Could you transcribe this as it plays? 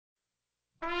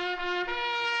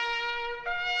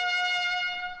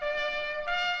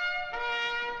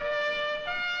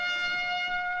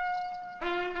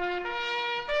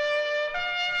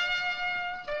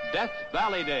Death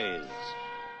Valley Days.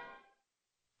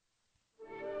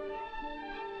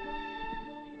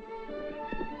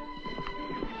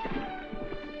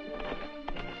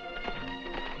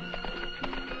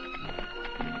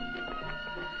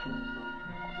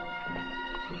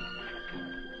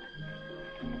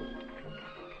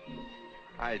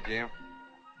 Hi, Jim.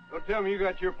 Don't tell me you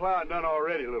got your plowing done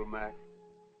already, little Mac.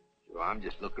 Well, I'm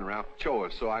just looking around for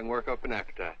chores so I can work up an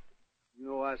appetite. You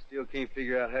know, I still can't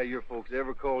figure out how your folks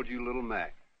ever called you Little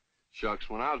Mac. Shucks,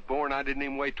 when I was born, I didn't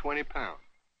even weigh 20 pounds.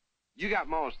 You got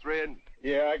Ma's thread?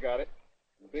 Yeah, I got it.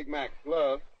 Big Mac's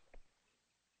glove.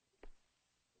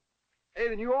 Hey,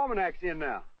 the new almanac's in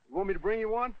now. You want me to bring you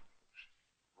one?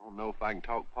 I don't know if I can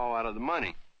talk Pa out of the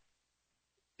money.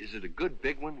 Is it a good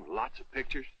big one with lots of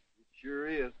pictures? It sure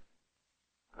is.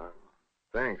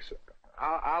 Thanks.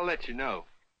 I'll let you know.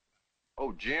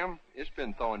 Oh, Jim, it's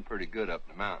been thawing pretty good up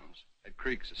in the mountains. That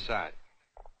creek's a sight.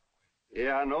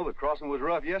 Yeah, I know. The crossing was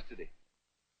rough yesterday.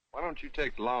 Why don't you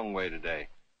take the long way today,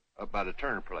 up by the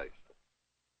Turner place?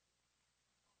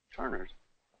 Turner's?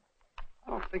 I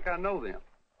don't think I know them.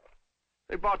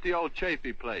 They bought the old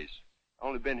Chafee place.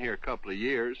 Only been here a couple of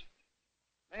years.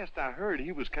 Last I heard,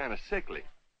 he was kind of sickly.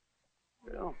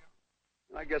 Well,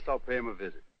 I guess I'll pay him a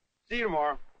visit. See you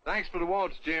tomorrow. Thanks for the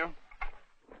waltz, Jim.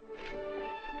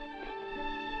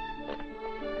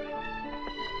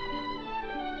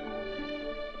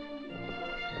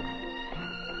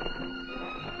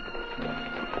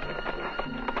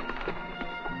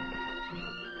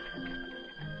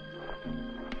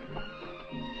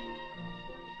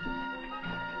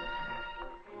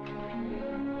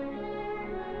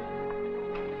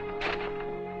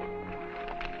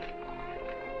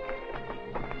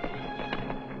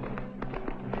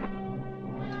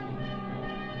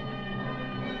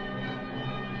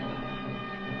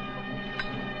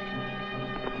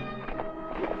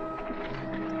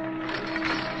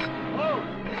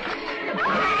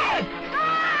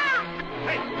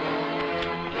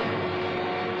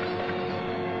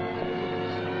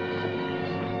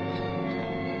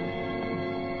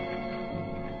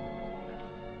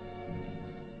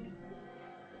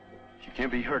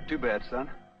 Can't be hurt too bad,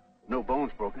 son. No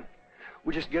bones broken.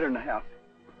 We'll just get her in the house.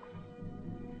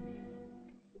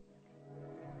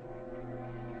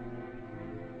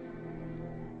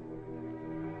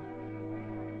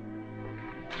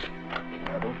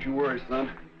 Now, don't you worry,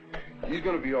 son. She's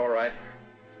gonna be all right.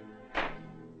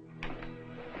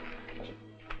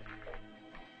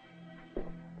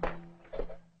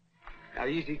 Now,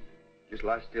 easy. Just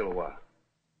lie still a while.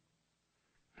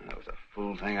 That was a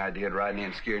fool thing I did, riding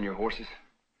in scaring your horses.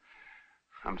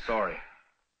 I'm sorry.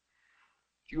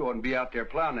 You oughtn't be out there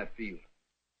plowing that field.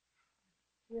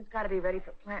 You've got to be ready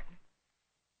for planting.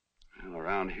 Well,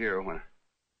 around here, when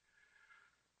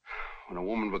a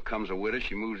woman becomes a widow,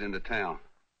 she moves into town.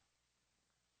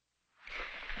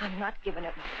 I'm not giving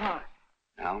up my farm.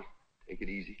 Now, take it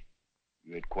easy.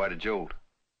 You had quite a jolt.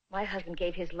 My husband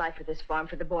gave his life for this farm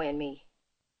for the boy and me.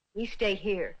 We stay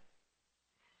here.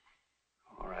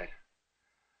 All right.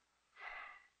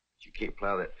 But you can't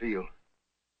plow that field.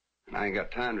 And I ain't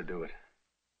got time to do it.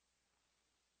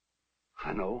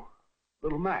 I know.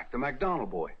 Little Mac, the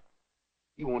MacDonald boy.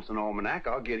 He wants an almanac.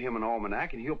 I'll get him an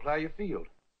almanac and he'll plow your field.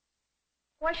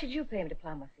 Why should you pay him to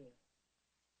plow my field?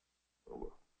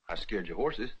 Well, I scared your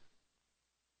horses.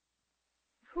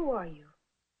 Who are you?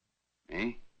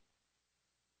 Me?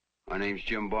 My name's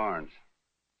Jim Barnes.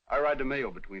 I ride the mail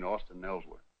between Austin and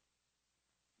Ellsworth.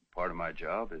 Part of my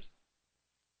job is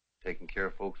taking care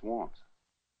of folks' wants.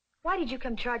 Why did you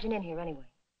come charging in here anyway?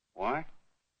 Why?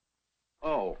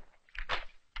 Oh.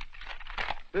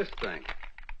 This thing.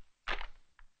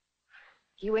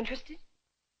 You interested?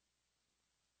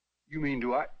 You mean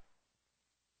do I?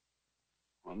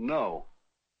 Well, no.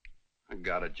 I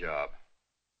got a job.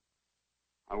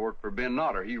 I work for Ben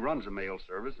Notter. He runs the mail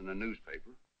service and the newspaper.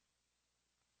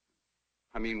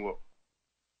 I mean, well,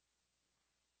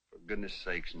 for goodness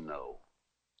sakes, no.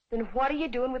 Then what are you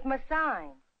doing with my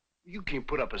sign? You can't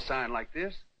put up a sign like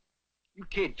this. You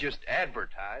can't just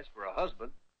advertise for a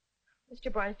husband.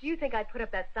 Mr. Barnes, do you think I'd put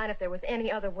up that sign if there was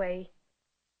any other way?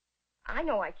 I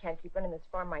know I can't keep running this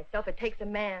farm myself. It takes a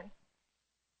man.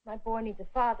 My boy needs a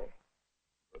father.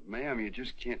 But, ma'am, you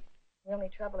just can't... The only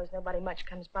trouble is nobody much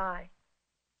comes by.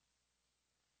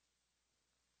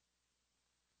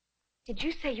 Did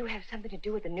you say you have something to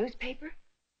do with the newspaper?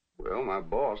 Well, my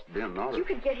boss, Ben Notter... You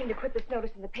could get him to put this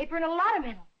notice in the paper and a lot of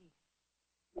men will see it.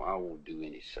 Well, I won't do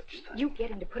any such thing. You get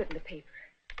him to put it in the paper.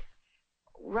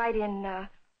 Write in,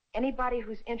 anybody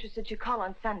who's interested should call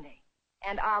on Sunday.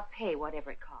 And I'll pay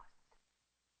whatever it costs.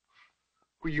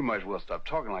 Well, you might as well stop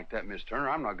talking like that, Miss Turner.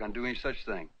 I'm not going to do any such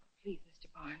thing.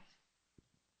 Barnes,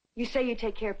 you say you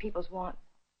take care of people's wants.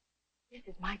 This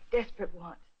is my desperate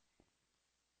want.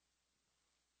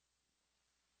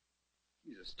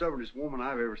 She's the stubbornest woman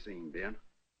I've ever seen, Ben.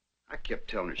 I kept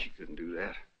telling her she couldn't do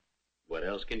that. What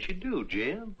else can she do,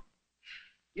 Jim?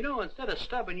 You know, instead of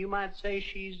stubborn, you might say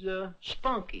she's,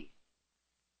 spunky.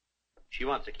 She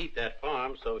wants to keep that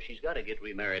farm, so she's got to get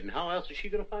remarried. And how else is she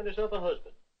going to find herself a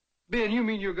husband? Ben, you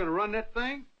mean you're going to run that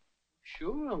thing?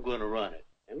 Sure, I'm going to run it.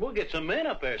 And we'll get some men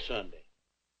up there Sunday.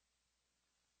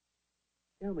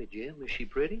 Tell me, Jim, is she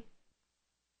pretty?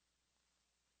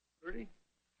 Pretty?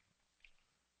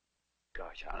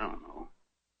 Gosh, I don't know.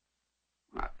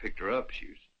 When I picked her up, she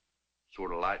was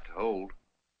sort of light to hold.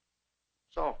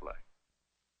 Soft like.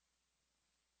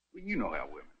 Well, you know how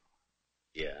women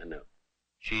are. Yeah, I know.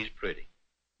 She's pretty.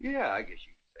 Yeah, I guess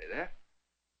you could say that.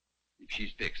 If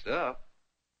she's fixed up.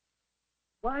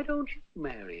 Why don't you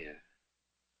marry her?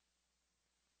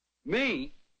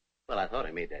 Me? Well, I thought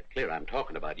I made that clear. I'm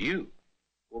talking about you.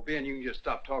 Well, Ben, you can just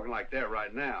stop talking like that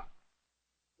right now.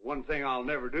 One thing I'll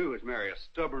never do is marry a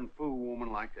stubborn fool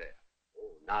woman like that.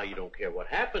 Oh, now you don't care what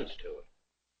happens to her.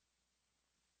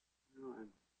 You know,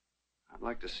 I'd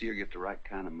like to see her get the right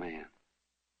kind of man.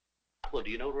 Well,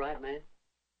 do you know the right man?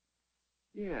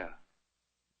 Yeah.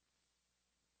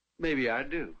 Maybe I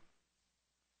do.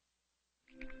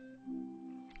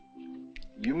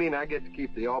 You mean I get to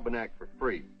keep the almanac for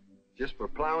free, just for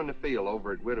plowing the field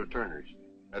over at Widow Turner's?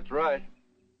 That's right.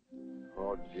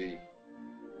 Oh, gee.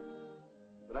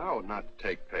 But I ought not to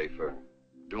take pay for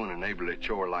doing a neighborly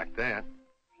chore like that.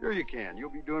 Sure you can. You'll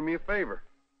be doing me a favor.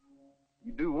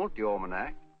 You do want the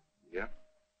almanac. Yeah.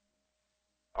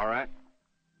 All right.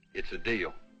 It's a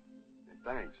deal. And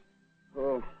thanks.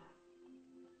 Oh,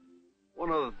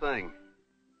 one other thing.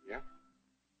 Yeah?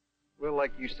 Well,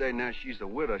 like you say, now she's a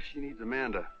widow. She needs a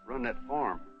man to run that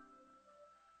farm.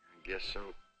 I guess so.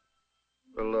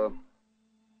 Well,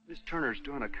 Miss Turner's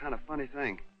doing a kind of funny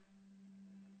thing.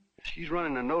 She's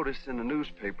running a notice in the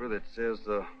newspaper that says,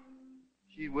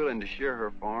 she's willing to share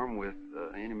her farm with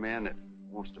any man that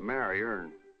wants to marry her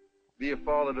and be a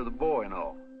father to the boy and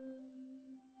all.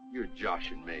 You're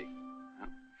joshing me.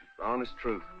 It's the honest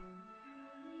truth.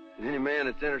 And any man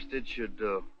that's interested should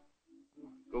go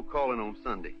calling on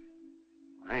Sunday.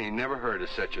 I ain't never heard of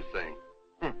such a thing.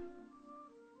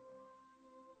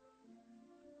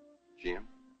 Jim?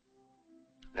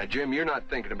 Now, Jim, you're not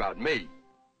thinking about me.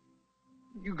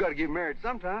 You got to get married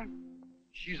sometime.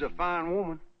 She's a fine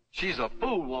woman. She's a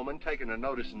fool woman taking a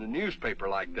notice in the newspaper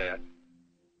like that.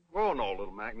 Oh, no,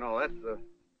 little Mac, no, that's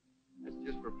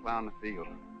just for plowing the field.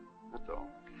 That's all.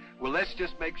 Well, let's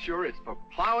just make sure it's for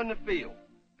plowing the field.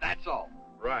 That's all.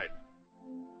 Right.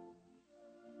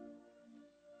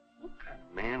 What kind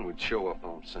of man would show up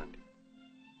on Sunday?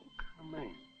 What kind of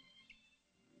man?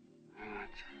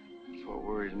 That's what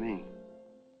worries me.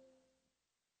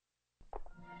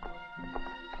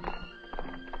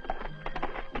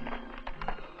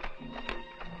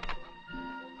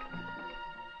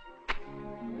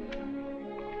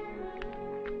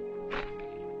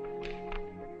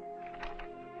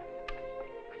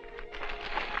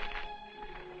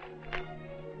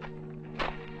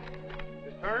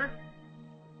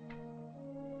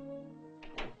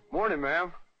 Morning,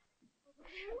 ma'am.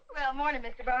 Well, morning,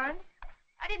 Mr. Barnes.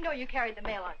 I didn't know you carried the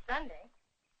mail on Sunday.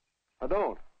 I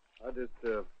don't. I just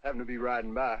happen to be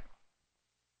riding by.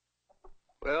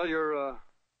 Well, your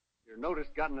notice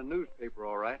got in the newspaper,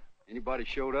 all right. Anybody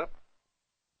showed up?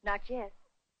 Not yet.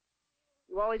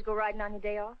 You always go riding on your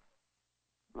day off?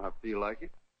 I feel like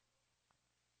it.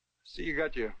 See, you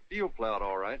got your field plowed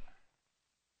all right.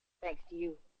 Thanks to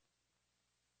you.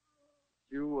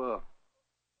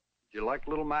 You like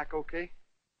little Mac okay?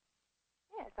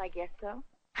 Yes, I guess so.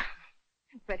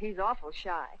 But he's awful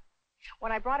shy.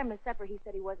 When I brought him his supper, he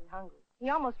said he wasn't hungry. He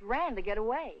almost ran to get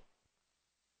away.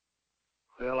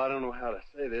 Well, I don't know how to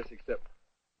say this except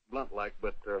blunt-like,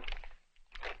 but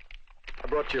I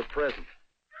brought you a present.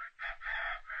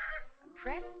 A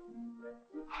present?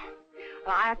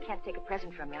 Well, I can't take a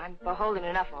present from you. I'm beholden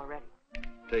enough already.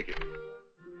 Take it.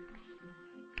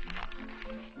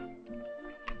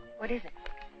 What is it?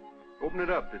 Open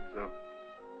it up.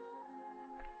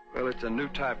 It's a new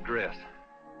type dress.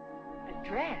 A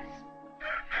dress?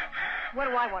 What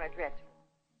do I want a dress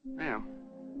for? Ma'am,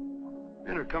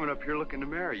 men are coming up here looking to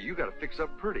marry you. You got to fix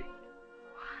up pretty.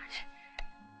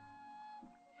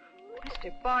 What?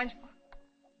 Mr. Barnes,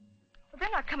 well,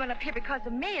 they're not coming up here because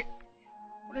of me.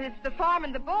 It's the farm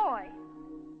and the boy.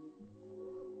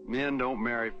 Men don't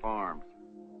marry farms.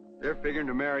 They're figuring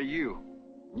to marry you.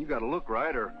 You got to look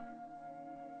right, or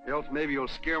else maybe you'll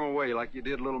scare them away like you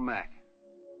did little Mac.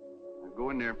 Now Go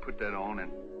in there and put that on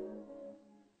and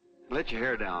let your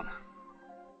hair down.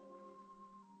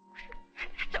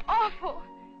 It's awful.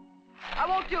 I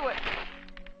won't do it.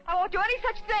 I won't do any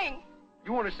such thing.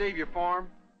 You want to save your farm?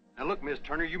 Now look, Miss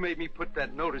Turner, you made me put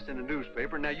that notice in the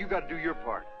newspaper. Now you got to do your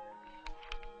part.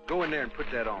 Go in there and put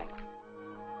that on.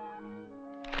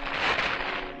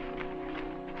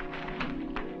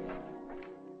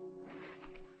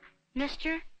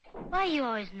 Mister, why are you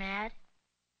always mad?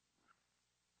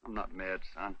 I'm not mad,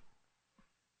 son.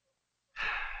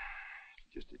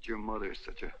 Just that your mother is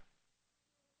such a...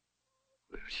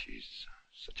 Well, she's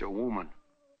such a woman.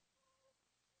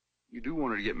 You do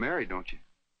want her to get married, don't you?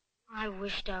 I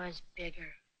wished I was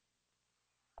bigger.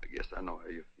 I guess I know how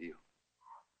you feel.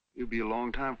 It'll be a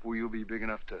long time before you'll be big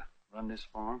enough to run this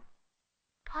farm.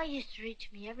 Pa used to read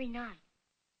to me every night.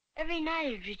 Every night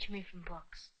he'd read to me from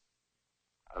books.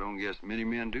 I don't guess many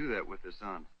men do that with their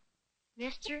sons.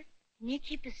 Mister, can you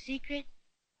keep a secret?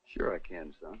 Sure I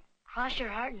can, son. Cross your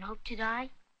heart and hope to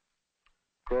die?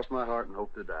 Cross my heart and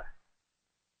hope to die.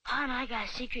 Pa and I got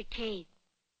a secret cave.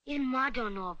 Even Ma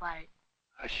don't know about it.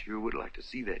 I sure would like to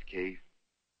see that cave.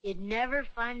 You'd never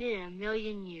find it in a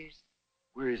million years.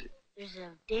 Where is it? There's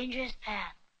a dangerous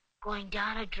path going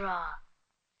down a draw.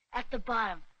 At the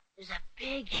bottom, there's a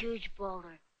big, huge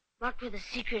boulder marked with a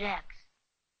secret X.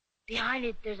 Behind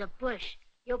it, there's a bush.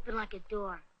 You open like a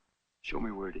door. Show me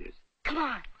where it is. Come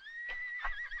on.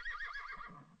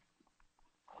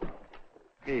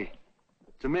 Hey,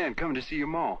 it's a man coming to see your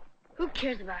ma. Who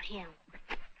cares about him?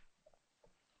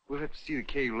 We'll have to see the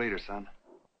cave later, son.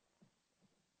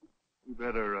 We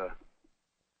better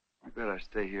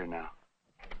stay here now.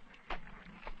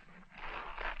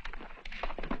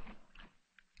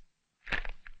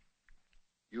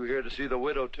 You here to see the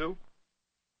widow, too?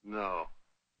 No.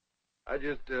 I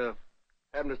just,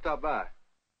 happened to stop by.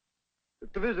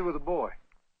 Just to visit with a boy.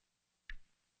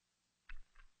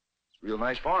 It's a real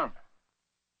nice farm.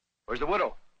 Where's the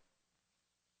widow?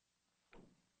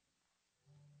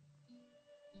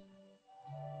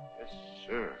 Yes,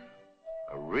 sir.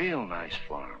 A real nice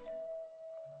farm.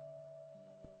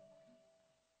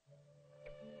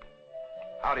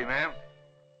 Howdy, ma'am.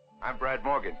 I'm Brad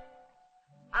Morgan.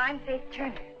 I'm Faith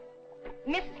Turner.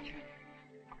 Mrs. Turner.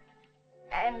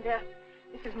 And,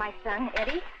 this is my son,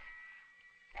 Eddie.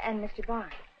 And Mr.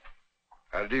 Barnes.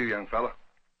 How do you do, young fella?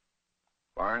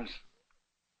 Barnes?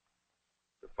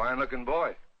 A fine-looking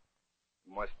boy.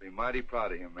 You must be mighty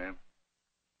proud of him, ma'am.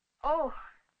 Oh,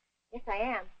 yes, I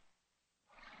am.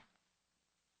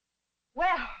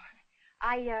 Well,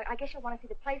 I guess you'll want to see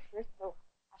the place first, so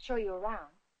I'll show you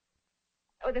around.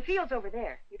 Oh, the field's over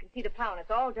there. You can see the plow, and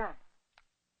it's all done.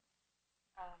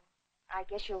 I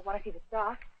guess you'll want to see the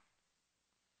stock.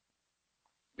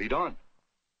 Lead on.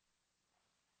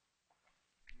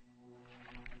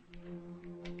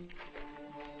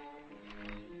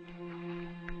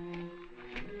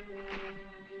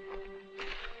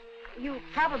 You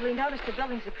probably noticed the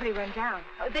buildings are pretty run down.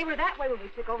 They were that way when we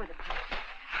took over the place.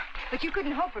 But you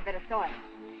couldn't hope for better soil.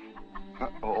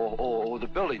 The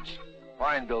buildings.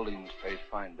 Fine buildings, Faith,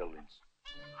 fine buildings.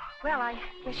 Well, I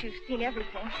guess you've seen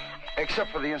everything.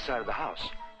 Except for the inside of the house.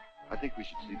 I think we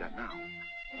should see that now.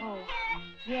 Oh,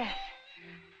 yes.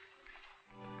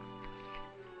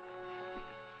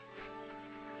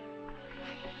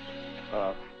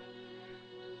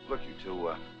 Look, you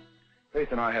two,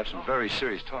 Faith and I have some very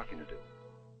serious talking to do.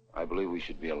 I believe we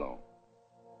should be alone.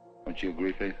 Don't you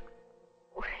agree, Faith?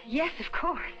 Oh, yes, of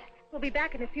course. We'll be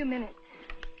back in a few minutes.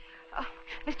 Oh,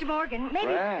 Mr. Morgan,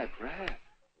 maybe...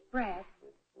 Brad,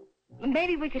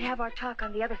 maybe we could have our talk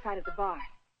on the other side of the barn.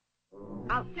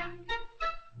 Outside.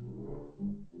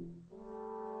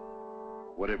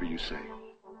 Whatever you say.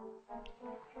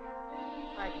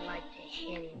 I'd like to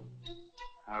hit him.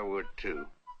 I would, too.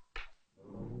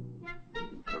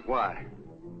 But why?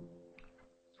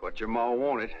 It's what your ma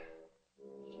wanted.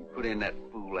 She put in that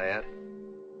fool ad.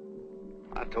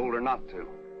 I told her not to.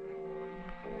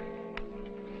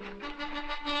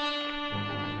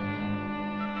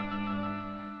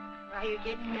 Now you're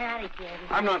getting mad again.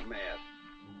 I'm not mad.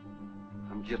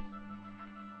 I'm just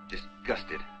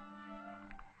disgusted.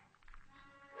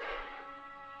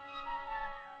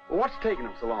 Well, what's taking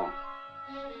them so long?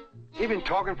 They've been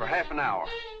talking for half an hour.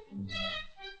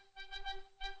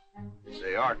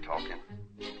 They are talking.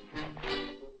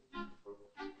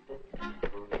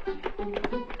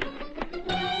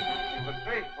 But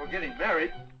Faith, we're getting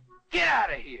married. Get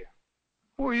out of here.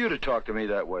 Who are you to talk to me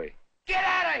that way? Get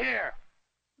out of here!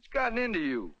 What's gotten into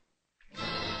you?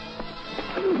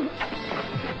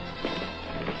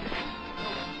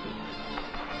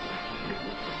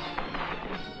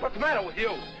 What's the matter with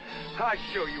you? I'll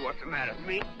show you what's the matter with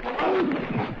me.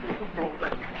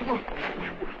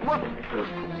 What?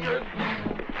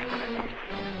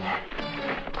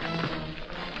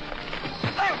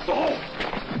 Oh!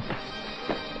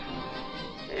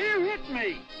 You hit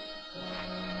me.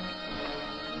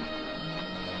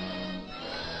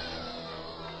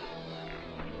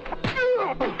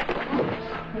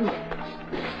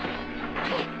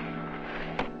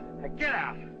 Now get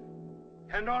out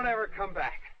and don't ever come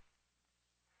back.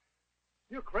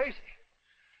 You're crazy.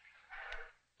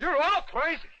 You're all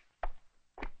crazy.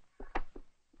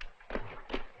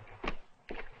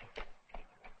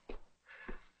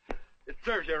 It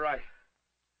serves you right.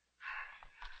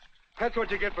 That's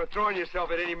what you get for throwing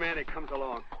yourself at any man that comes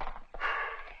along.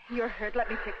 You're hurt. Let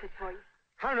me fix it for you.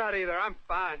 I'm not either. I'm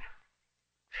fine.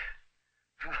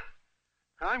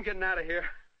 I'm getting out of here,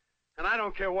 and I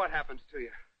don't care what happens to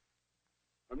you.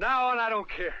 From now on, I don't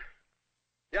care.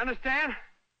 You understand?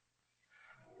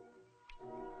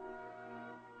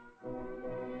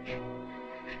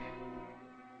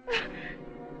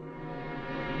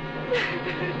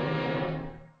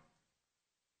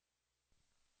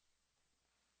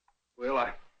 Well,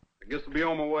 I guess I'll be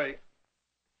on my way.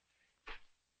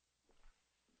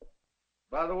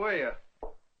 By the way,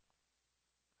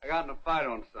 I got in a fight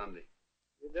on Sunday.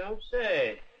 You don't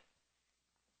say.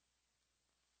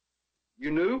 You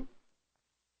knew?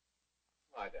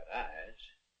 I got eyes.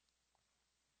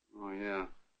 Oh, yeah.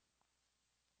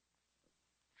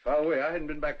 By the way, I hadn't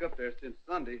been back up there since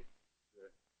Sunday.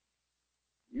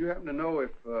 You happen to know if,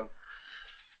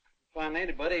 Find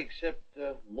anybody except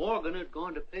Morgan is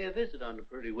going to pay a visit on the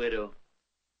pretty widow.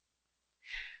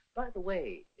 By the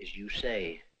way, as you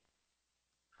say,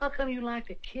 how come you like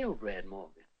to kill Brad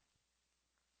Morgan?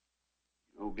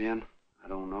 Oh, Ben, I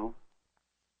don't know.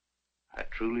 I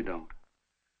truly don't.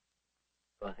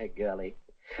 By golly.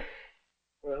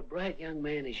 For a bright young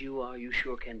man as you are, you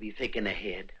sure can be thinking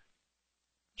ahead.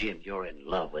 Jim, you're in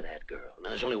love with that girl. Now,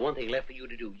 there's only one thing left for you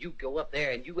to do. You go up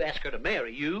there and you ask her to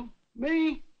marry you.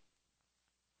 Me?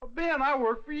 Well, Ben, I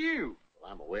work for you.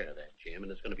 Well, I'm aware of that, Jim,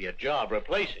 and it's going to be a job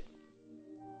replacing.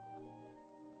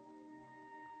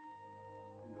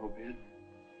 No, Ben.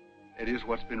 That is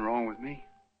what's been wrong with me.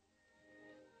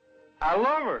 I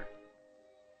love her.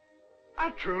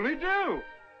 I truly do.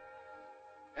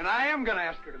 And I am going to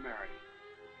ask her to marry.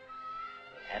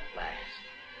 At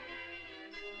last.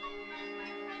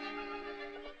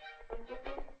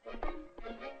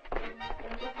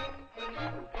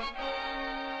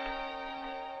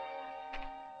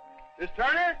 Miss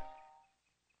Turner?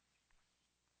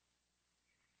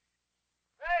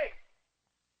 Hey!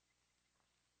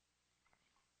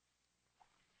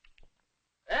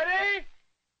 Eddie?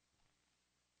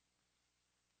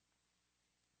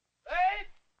 Hey!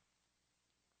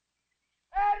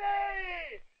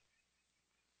 Eddie!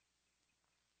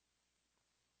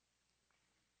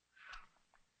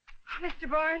 Oh, Mr.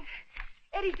 Barnes,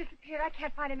 Eddie's disappeared. I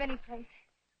can't find him anyplace.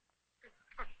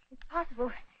 It's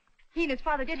possible he and his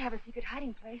father did have a secret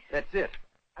hiding place. That's it.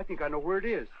 I think I know where it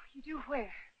is. You do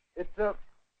where? It's,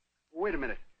 wait a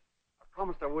minute. I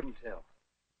promised I wouldn't tell.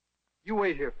 You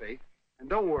wait here, Faith, and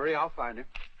don't worry, I'll find him.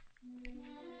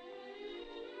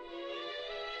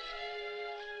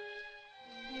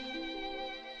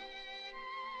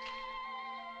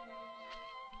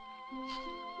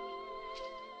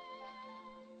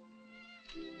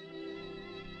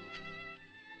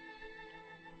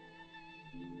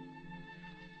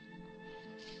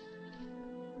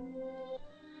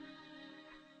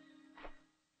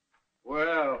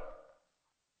 Well,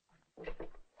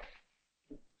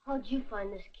 How'd you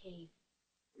find this cave?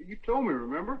 you told me,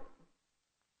 remember?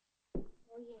 Oh,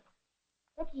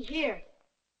 yeah. Looky here.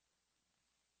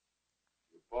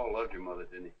 Paul loved your mother,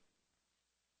 didn't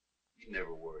he? You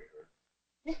never worry her.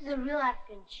 This is a real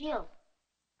African shield.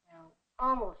 Well,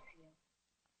 almost real.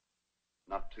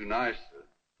 Not too nice,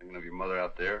 thinking of your mother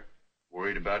out there,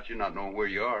 worried about you, not knowing where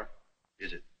you are,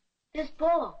 is it? This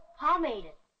polo, Pa made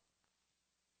it.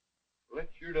 Well, it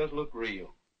sure does look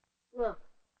real. Look,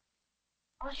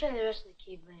 I'll show you the rest of the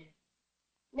cave later.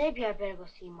 Maybe I better go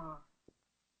see Mom.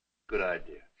 Good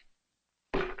idea.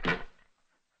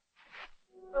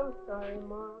 I'm sorry,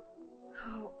 Mom.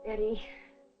 Oh, Eddie.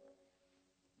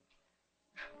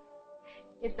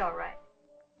 It's all right.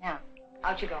 Now,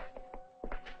 out you go.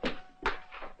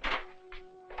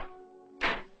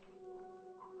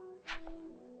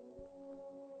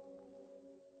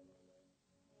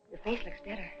 Your face looks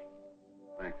better.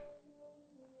 Thanks.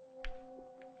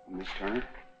 Miss Turner?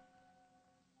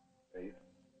 Faith?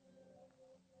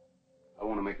 I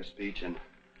want to make a speech, and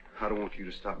I don't want you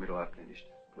to stop me till I've finished.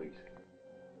 Please.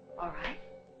 All right.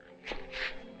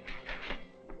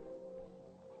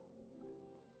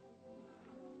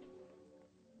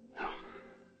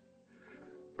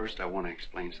 First, I want to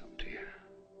explain something to you.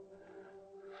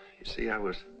 You see, I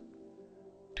was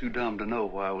too dumb to know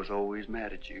why I was always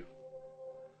mad at you.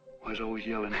 Why I was always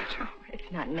yelling at you. Oh,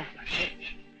 it's not necessary.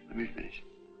 Shh. Let me finish.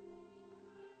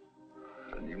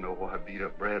 I didn't even know why I beat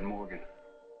up Brad Morgan.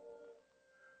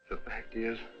 The fact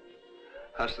is,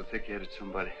 I was so thick-headed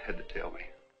somebody had to tell me.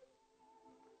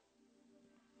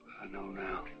 But I know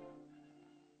now.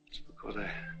 It's because I'm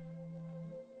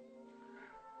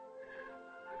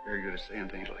very good at saying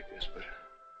things like this, but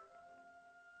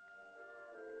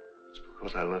it's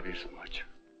because I love you so much.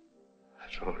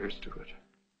 That's all there is to it.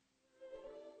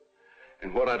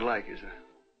 And what I'd like is,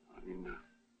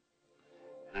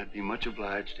 I'd be much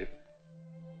obliged if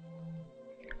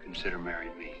you'd consider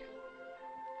marrying me.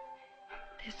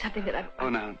 There's something that Oh,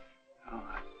 no,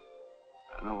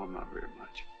 I know I'm not very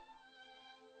much.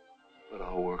 But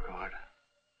I'll work hard.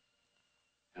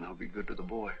 And I'll be good to the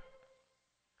boy.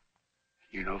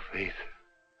 You know, Faith,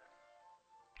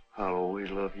 I'll always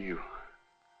love you.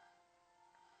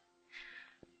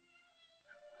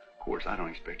 Of course, I don't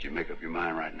expect you to make up your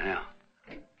mind right now.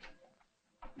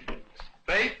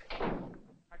 Faith?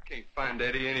 I can't find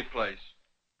Eddie anyplace.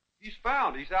 He's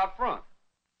found. He's out front.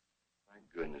 Thank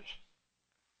goodness.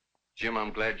 Jim,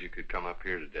 I'm glad you could come up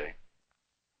here today.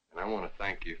 And I want to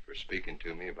thank you for speaking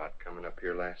to me about coming up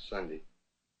here last Sunday.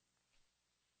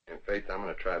 And Faith, I'm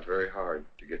going to try very hard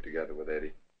to get together with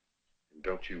Eddie. And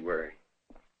don't you worry.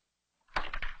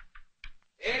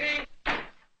 Eddie!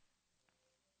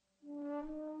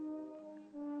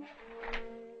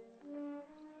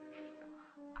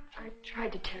 I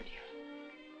tried to tell you.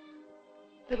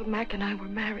 Little Mac and I were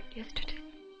married yesterday.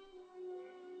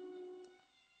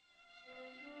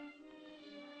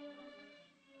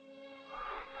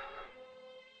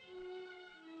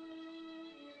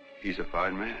 He's a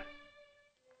fine man.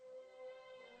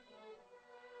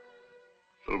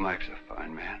 Little Mac's a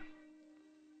fine man.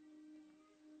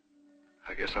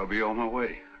 I guess I'll be on my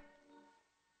way.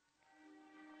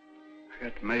 I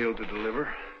got the mail to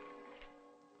deliver.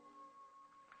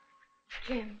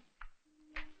 Jim.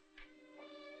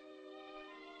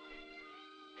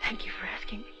 Thank you for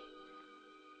asking me.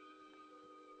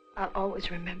 I'll always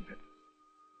remember.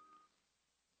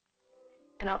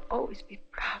 And I'll always be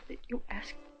proud that you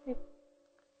asked me.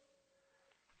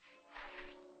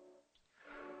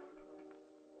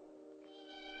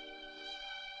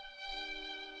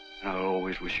 And I'll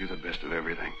always wish you the best of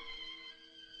everything.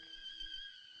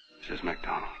 Mrs.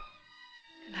 MacDonald.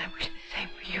 And I wish the same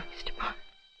for you, Mr.